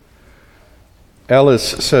Alice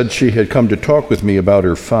said she had come to talk with me about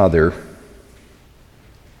her father,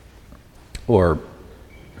 or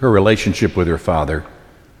her relationship with her father.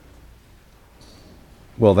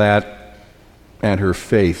 Well, that and her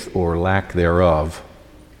faith or lack thereof.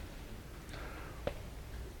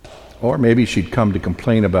 Or maybe she'd come to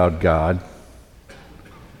complain about God.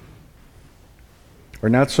 Or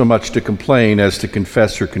not so much to complain as to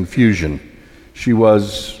confess her confusion. She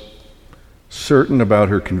was certain about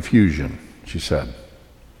her confusion, she said.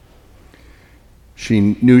 She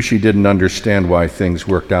knew she didn't understand why things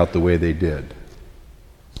worked out the way they did.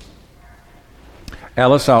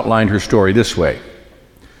 Alice outlined her story this way.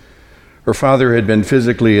 Her father had been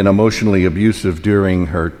physically and emotionally abusive during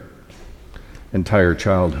her entire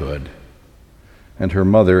childhood, and her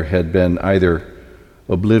mother had been either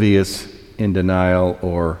oblivious, in denial,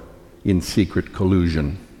 or in secret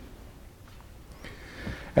collusion.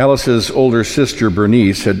 Alice's older sister,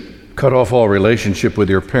 Bernice, had cut off all relationship with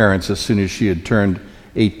her parents as soon as she had turned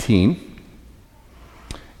 18.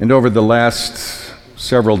 And over the last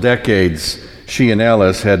several decades, she and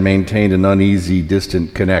Alice had maintained an uneasy,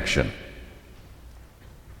 distant connection.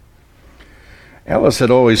 Alice had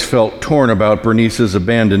always felt torn about Bernice's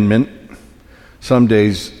abandonment. Some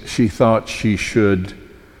days she thought she should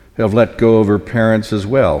have let go of her parents as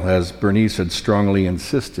well, as Bernice had strongly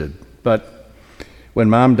insisted. But when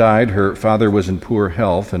Mom died, her father was in poor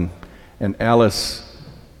health, and Alice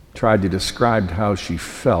tried to describe how she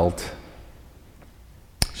felt.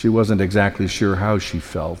 She wasn't exactly sure how she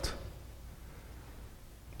felt.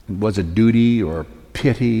 Was it duty or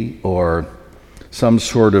pity or some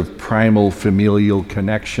sort of primal familial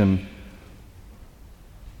connection?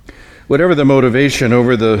 Whatever the motivation,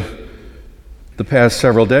 over the past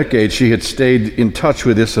several decades, she had stayed in touch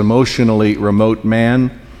with this emotionally remote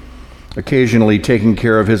man, occasionally taking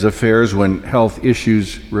care of his affairs when health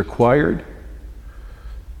issues required,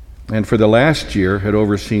 and for the last year had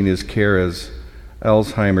overseen his care as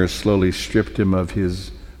Alzheimer's slowly stripped him of his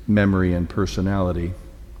memory and personality.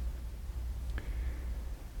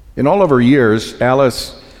 In all of her years,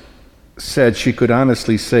 Alice said she could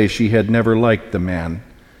honestly say she had never liked the man,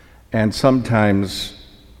 and sometimes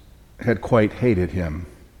had quite hated him.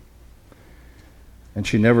 And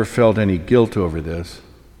she never felt any guilt over this.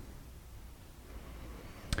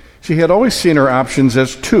 She had always seen her options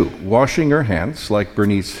as two: washing her hands, like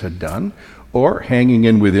Bernice had done, or hanging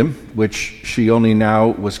in with him, which she only now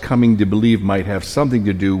was coming to believe might have something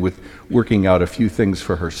to do with working out a few things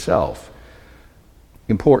for herself.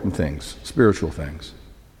 Important things, spiritual things.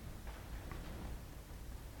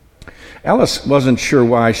 Alice wasn't sure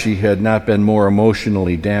why she had not been more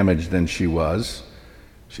emotionally damaged than she was.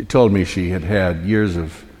 She told me she had had years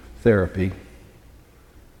of therapy.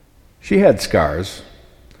 She had scars.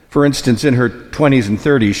 For instance, in her 20s and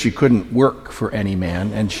 30s, she couldn't work for any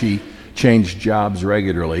man, and she changed jobs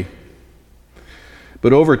regularly.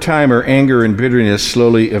 But over time, her anger and bitterness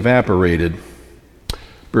slowly evaporated.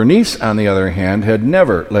 Bernice, on the other hand, had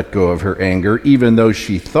never let go of her anger, even though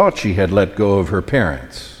she thought she had let go of her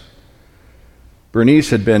parents. Bernice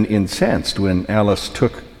had been incensed when Alice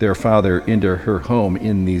took their father into her home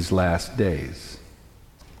in these last days.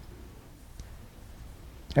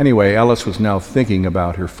 Anyway, Alice was now thinking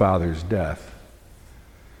about her father's death.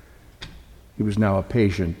 He was now a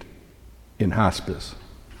patient in hospice.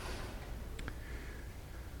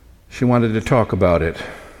 She wanted to talk about it,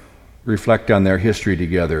 reflect on their history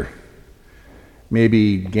together,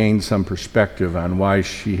 maybe gain some perspective on why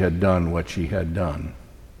she had done what she had done.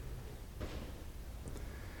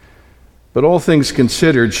 But all things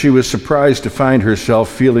considered, she was surprised to find herself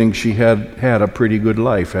feeling she had had a pretty good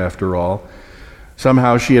life after all.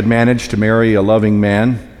 Somehow she had managed to marry a loving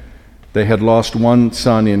man. They had lost one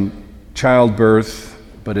son in childbirth,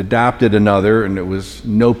 but adopted another, and it was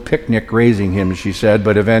no picnic raising him, she said,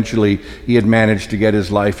 but eventually he had managed to get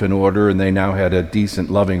his life in order, and they now had a decent,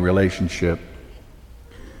 loving relationship.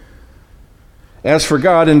 As for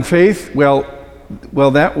God and faith, well,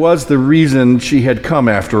 that was the reason she had come,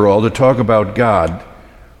 after all, to talk about God.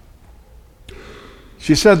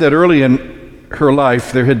 She said that early in her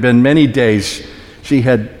life, there had been many days she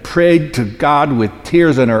had prayed to God with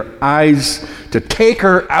tears in her eyes to take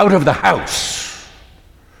her out of the house,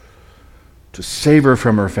 to save her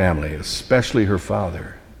from her family, especially her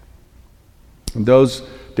father. And those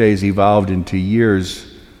days evolved into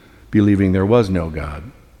years believing there was no God.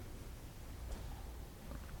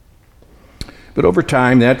 But over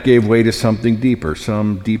time, that gave way to something deeper,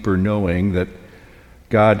 some deeper knowing that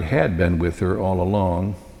God had been with her all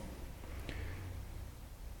along.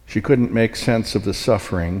 She couldn't make sense of the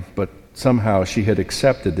suffering, but somehow she had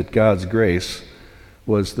accepted that God's grace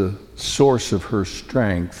was the source of her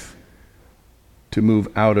strength to move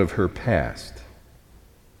out of her past.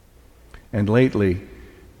 And lately,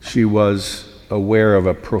 she was aware of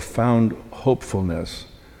a profound hopefulness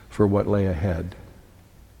for what lay ahead.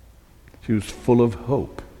 She was full of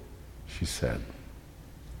hope, she said.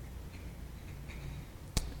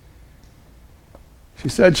 She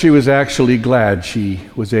said she was actually glad she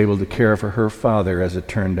was able to care for her father, as it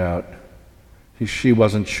turned out. She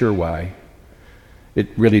wasn't sure why. It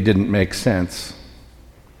really didn't make sense.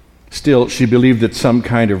 Still, she believed that some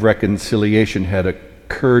kind of reconciliation had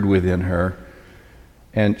occurred within her,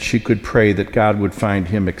 and she could pray that God would find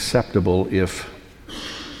him acceptable if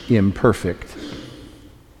imperfect.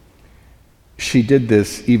 She did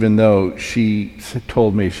this even though she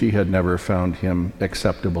told me she had never found him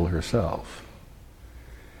acceptable herself.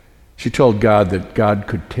 She told God that God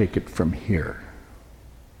could take it from here.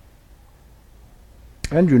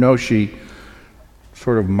 And she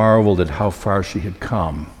sort of marveled at how far she had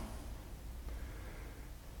come.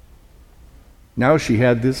 Now she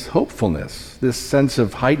had this hopefulness, this sense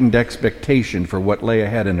of heightened expectation for what lay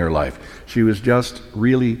ahead in her life. She was just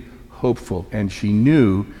really hopeful, and she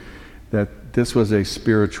knew that this was a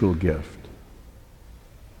spiritual gift.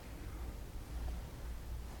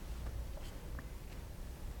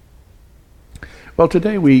 Well,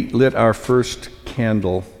 today we lit our first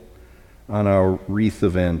candle on our wreath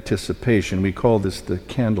of anticipation. We call this the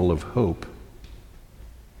candle of hope.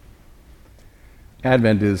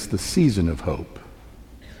 Advent is the season of hope.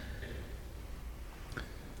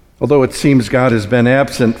 Although it seems God has been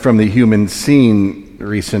absent from the human scene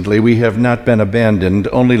recently, we have not been abandoned,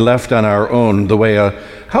 only left on our own, the way a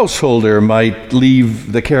householder might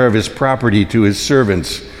leave the care of his property to his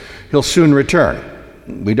servants. He'll soon return.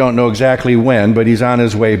 We don't know exactly when, but he's on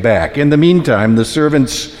his way back. In the meantime, the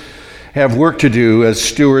servants have work to do as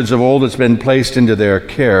stewards of all that's been placed into their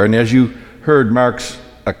care. And as you heard Mark's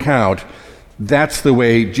account, that's the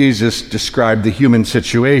way Jesus described the human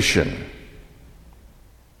situation.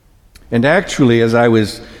 And actually, as I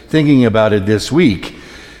was thinking about it this week,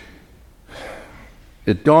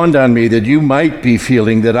 it dawned on me that you might be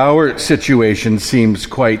feeling that our situation seems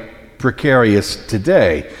quite precarious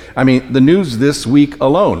today. I mean, the news this week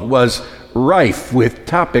alone was rife with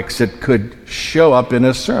topics that could show up in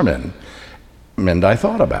a sermon. And I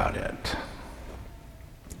thought about it.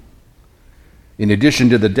 In addition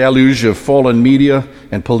to the deluge of fallen media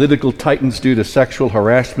and political titans due to sexual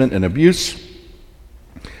harassment and abuse,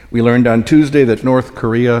 we learned on Tuesday that North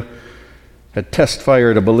Korea had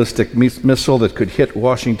test-fired a ballistic missile that could hit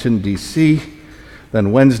Washington, D.C.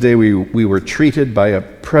 Then Wednesday, we were treated by a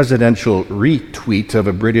presidential retweet of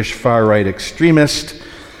a British far-right extremist,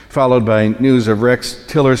 followed by news of Rex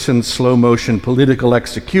Tillerson's slow-motion political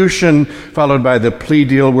execution, followed by the plea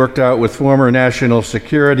deal worked out with former National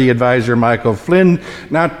Security Advisor Michael Flynn,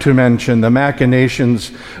 not to mention the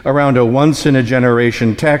machinations around a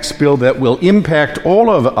once-in-a-generation tax bill that will impact all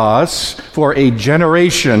of us for a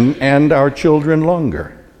generation and our children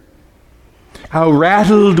longer. How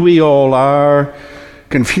rattled we all are,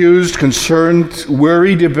 confused, concerned,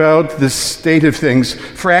 worried about the state of things,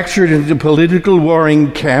 fractured into political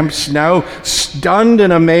warring camps, now stunned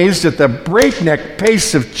and amazed at the breakneck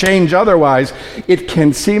pace of change. Otherwise, it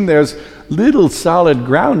can seem there's little solid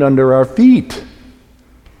ground under our feet.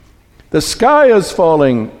 The sky is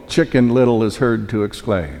falling, Chicken Little is heard to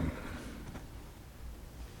exclaim.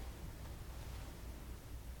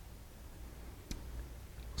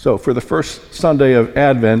 So for the first Sunday of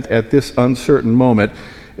Advent, at this uncertain moment,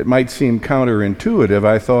 it might seem counterintuitive,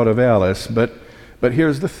 I thought of Alice, but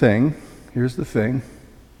here's the thing.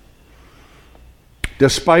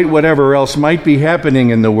 Despite whatever else might be happening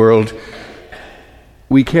in the world,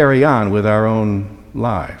 we carry on with our own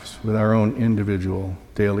lives, with our own individual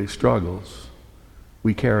daily struggles.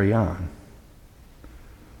 We carry on.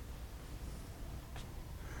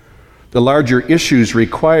 The larger issues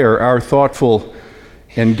require our thoughtful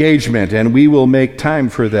engagement, and we will make time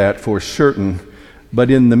for that for certain.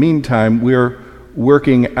 But in the meantime, we're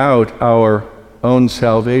working out our own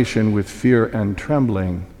salvation with fear and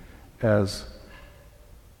trembling, as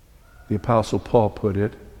the Apostle Paul put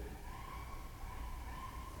it.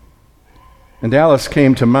 And Alice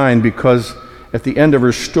came to mind because at the end of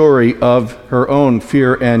her story of her own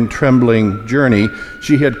fear and trembling journey,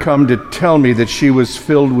 she had come to tell me that she was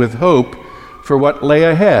filled with hope for what lay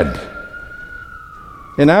ahead.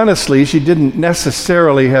 And honestly, she didn't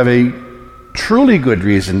necessarily have a truly good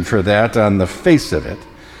reason for that on the face of it.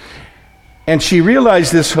 And she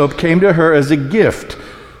realized this hope came to her as a gift.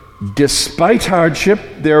 Despite hardship,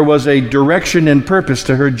 there was a direction and purpose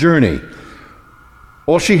to her journey.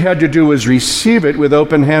 All she had to do was receive it with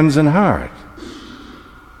open hands and heart.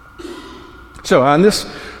 So on this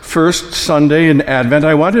first Sunday in Advent,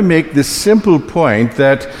 I want to make this simple point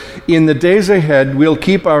that in the days ahead, we'll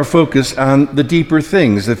keep our focus on the deeper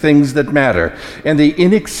things, the things that matter, and the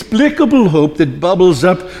inexplicable hope that bubbles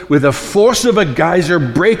up with the force of a geyser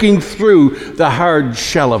breaking through the hard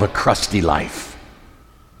shell of a crusty life.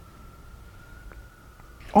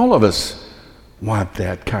 All of us want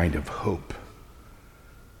that kind of hope.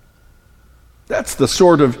 That's the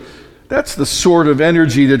sort of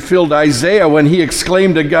energy that filled Isaiah when he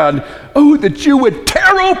exclaimed to God, "Oh, that you would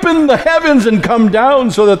tear open the heavens and come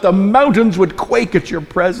down so that the mountains would quake at your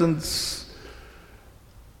presence."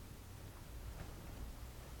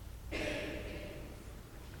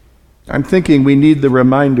 I'm thinking we need the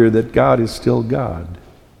reminder that God is still God.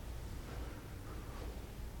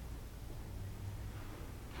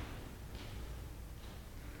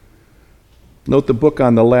 Note the book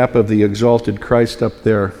on the lap of the exalted Christ up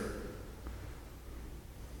there.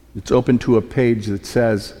 It's open to a page that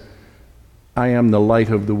says, "I am the light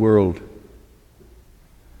of the world."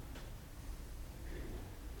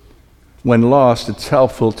 When lost, it's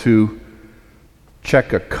helpful to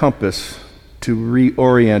check a compass to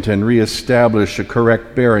reorient and reestablish a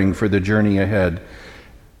correct bearing for the journey ahead.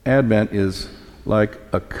 Advent is like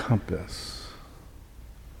a compass.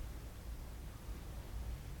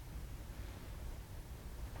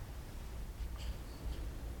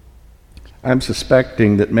 I'm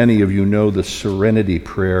suspecting that many of you know the Serenity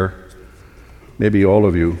Prayer, maybe all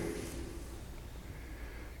of you.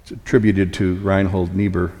 It's attributed to Reinhold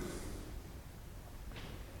Niebuhr.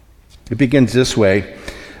 It begins this way: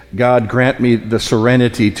 God, grant me the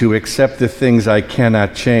serenity to accept the things I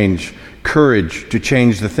cannot change, courage to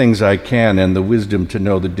change the things I can, and the wisdom to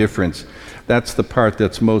know the difference. That's the part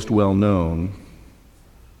that's most well known.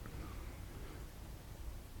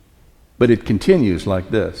 But it continues like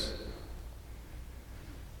this: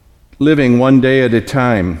 living one day at a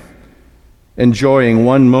time, enjoying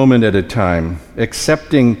one moment at a time,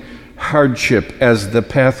 accepting hardship as the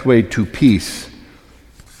pathway to peace,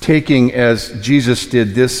 taking, as Jesus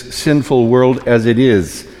did, this sinful world as it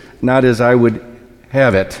is, not as I would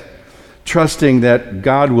have it, trusting that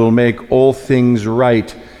God will make all things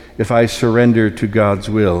right if I surrender to God's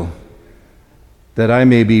will, that I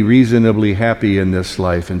may be reasonably happy in this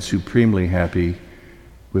life and supremely happy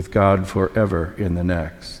with God forever in the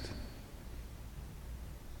next.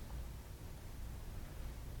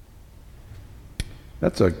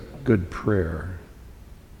 That's a good prayer.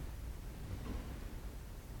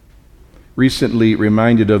 Recently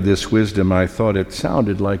reminded of this wisdom, I thought it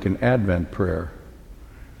sounded like an Advent prayer.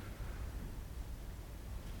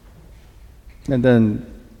 And then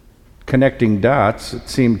connecting dots, it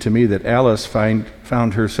seemed to me that Alice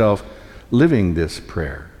found herself living this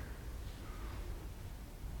prayer.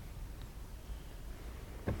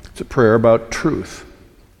 It's a prayer about truth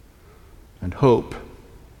and hope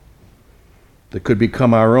that could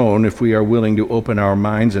become our own if we are willing to open our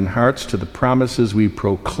minds and hearts to the promises we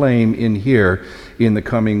proclaim in here in the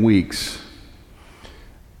coming weeks.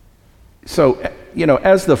 So,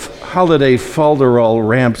 as the holiday falderall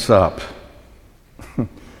ramps up,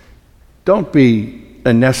 don't be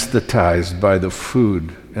anesthetized by the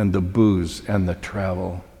food and the booze and the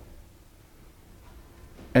travel.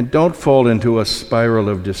 And don't fall into a spiral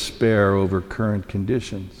of despair over current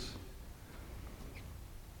conditions.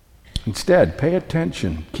 Instead, pay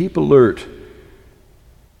attention, keep alert,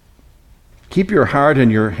 keep your heart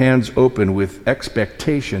and your hands open with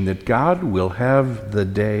expectation that God will have the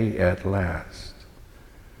day at last.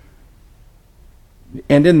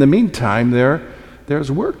 And in the meantime,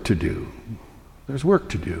 there's work to do. There's work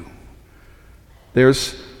to do.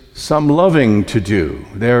 There's some loving to do.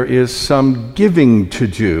 There is some giving to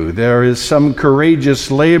do. There is some courageous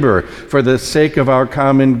labor for the sake of our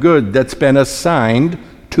common good that's been assigned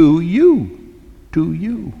to you.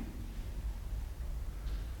 The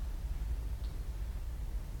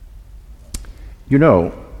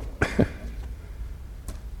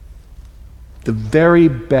very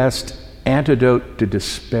best antidote to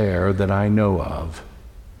despair that I know of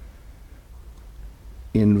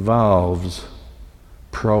involves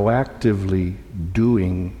proactively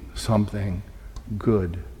doing something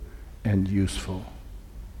good and useful.